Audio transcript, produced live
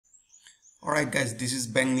Alright guys, this is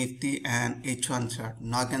Bank Nifty and H1 chart.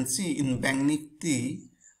 Now you can see in Bank Nifty,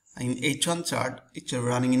 in H1 chart, it's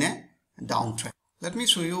running in a downtrend. Let me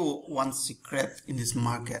show you one secret in this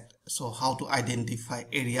market. So how to identify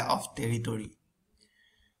area of territory.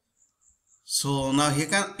 So now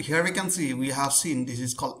here we can see, we have seen this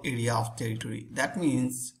is called area of territory. That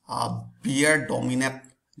means bear dominate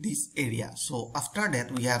this area. So after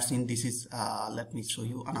that we have seen this is, let me show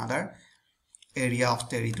you another area of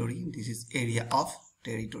territory. This is area of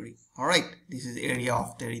territory. All right, this is area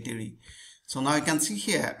of territory. So now you can see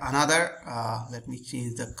here another, let me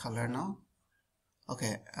change the color now.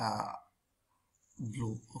 Okay,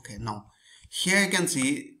 blue. Okay, now here you can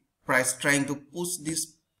see price trying to push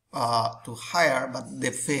this to higher, but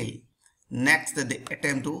they fail. Next they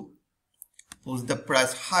attempt to push the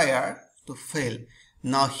price higher to fail.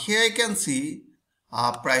 Now here you can see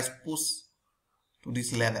price push to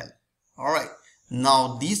this level. All right,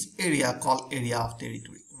 now this area called area of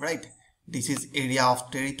territory, right? This is area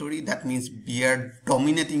of territory. That means bear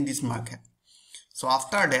dominating this market. So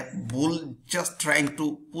after that, bull just trying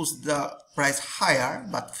to push the price higher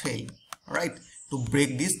but fail. All right, to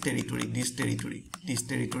break this territory. This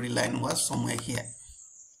territory line was somewhere here.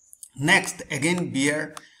 Next, again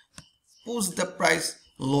bear push the price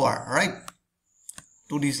lower, right,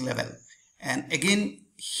 to this level. And again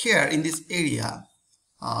here in this area,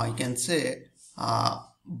 you can say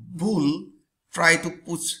bull try to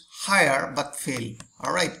push higher but fail.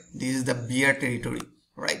 All right, this is the bear territory,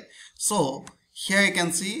 right? So here you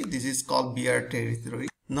can see this is called bear territory.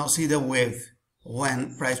 Now see the wave.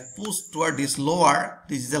 When price push toward this lower,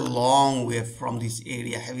 this is a long wave from this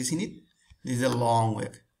area. Have you seen it? This is a long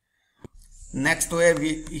wave. Next wave,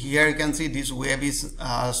 here you can see this wave is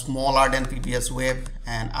smaller than previous wave,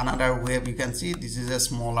 and another wave you can see this is a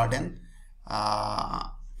smaller than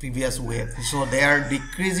previous wave. So they are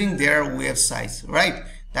decreasing their wave size, right?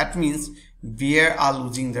 That means bear are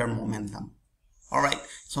losing their momentum. All right,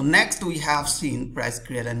 so next we have seen price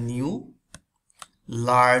create a new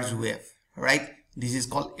large wave, right? This is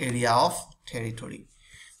called area of territory.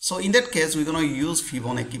 So in that case, we're going to use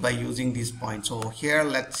Fibonacci by using this point. So here,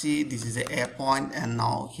 let's see, this is a point, and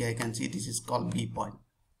now here you can see this is called B point.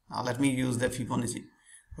 Now let me use the Fibonacci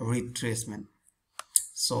retracement.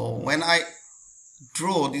 So when I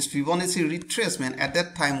draw this Fibonacci retracement, at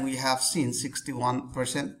that time we have seen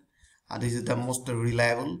 61%. This is the most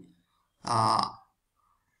reliable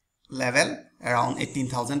level, around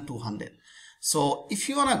 18,200. So if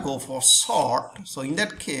you want to go for short, so in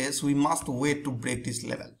that case we must wait to break this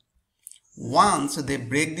level. Once they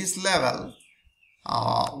break this level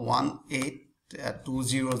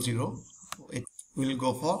 18200, it will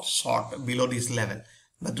go for short below this level.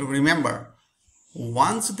 But remember,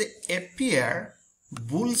 once they appear,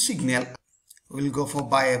 bull signal will go for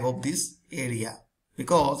buy above this area,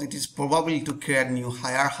 because it is probably to create new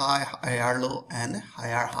higher high, higher low, and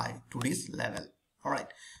higher high to this level. All right,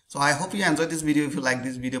 so I hope you enjoyed this video. If you like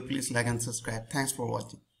this video, please like and subscribe. Thanks for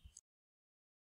watching.